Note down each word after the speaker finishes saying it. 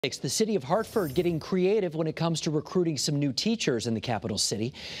The city of Hartford getting creative when it comes to recruiting some new teachers in the capital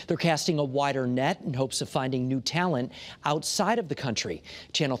city. They're casting a wider net in hopes of finding new talent outside of the country.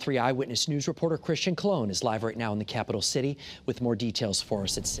 Channel 3 Eyewitness News reporter Christian Cologne is live right now in the capital city with more details for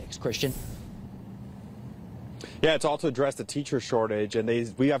us at 6. Christian. Yeah, it's also addressed the teacher shortage, and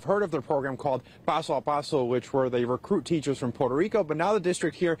we have heard of the program called Paso a Paso, where they recruit teachers from Puerto Rico, but now the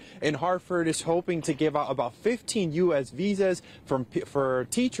district here in Hartford is hoping to give out about 15 U.S. visas for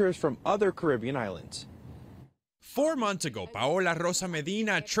teachers from other Caribbean islands. 4 months ago, Paola Rosa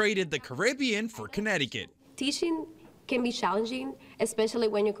Medina traded the Caribbean for Connecticut. Teaching can be challenging, especially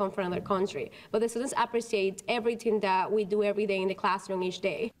when you come from another country. But the students appreciate everything that we do every day in the classroom each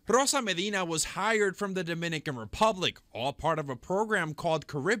day. Rosa Medina was hired from the Dominican Republic, all part of a program called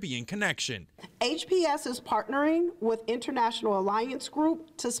Caribbean Connection. HPS is partnering with International Alliance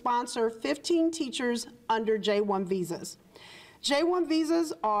Group to sponsor 15 teachers under J-1 visas. J-1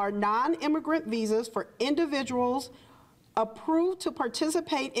 visas are non-immigrant visas for individuals approved to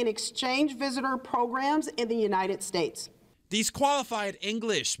participate in exchange visitor programs in the United States. These qualified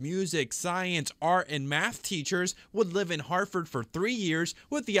English, music, science, art, and math teachers would live in Hartford for 3 years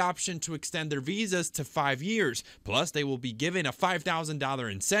with the option to extend their visas to 5 years. Plus, they will be given a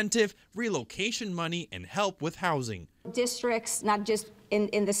 $5,000 incentive, relocation money, and help with housing. Districts, not just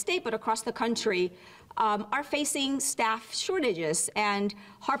in the state, but across the country, are facing staff shortages, and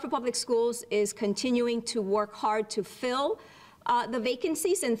Hartford Public Schools is continuing to work hard to fill the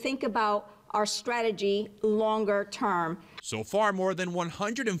vacancies and think about our strategy longer term. So far, more than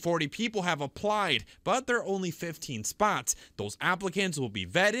 140 people have applied, but there are only 15 spots. Those applicants will be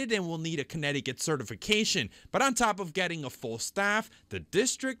vetted and will need a Connecticut certification. But on top of getting a full staff, the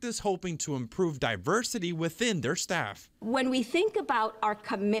district is hoping to improve diversity within their staff. When we think about our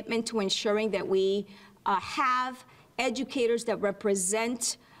commitment to ensuring that we have educators that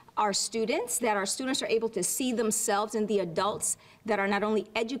represent our students, that our students are able to see themselves in the adults that are not only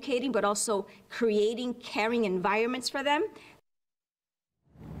educating but also creating caring environments for them.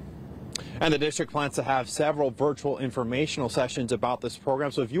 And the district plans to have several virtual informational sessions about this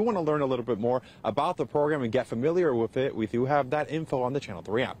program. So if you want to learn a little bit more about the program and get familiar with it, we do have that info on the Channel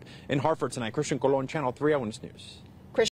 3 app. In Hartford tonight, Christian Colon, Channel 3 Eyewitness News.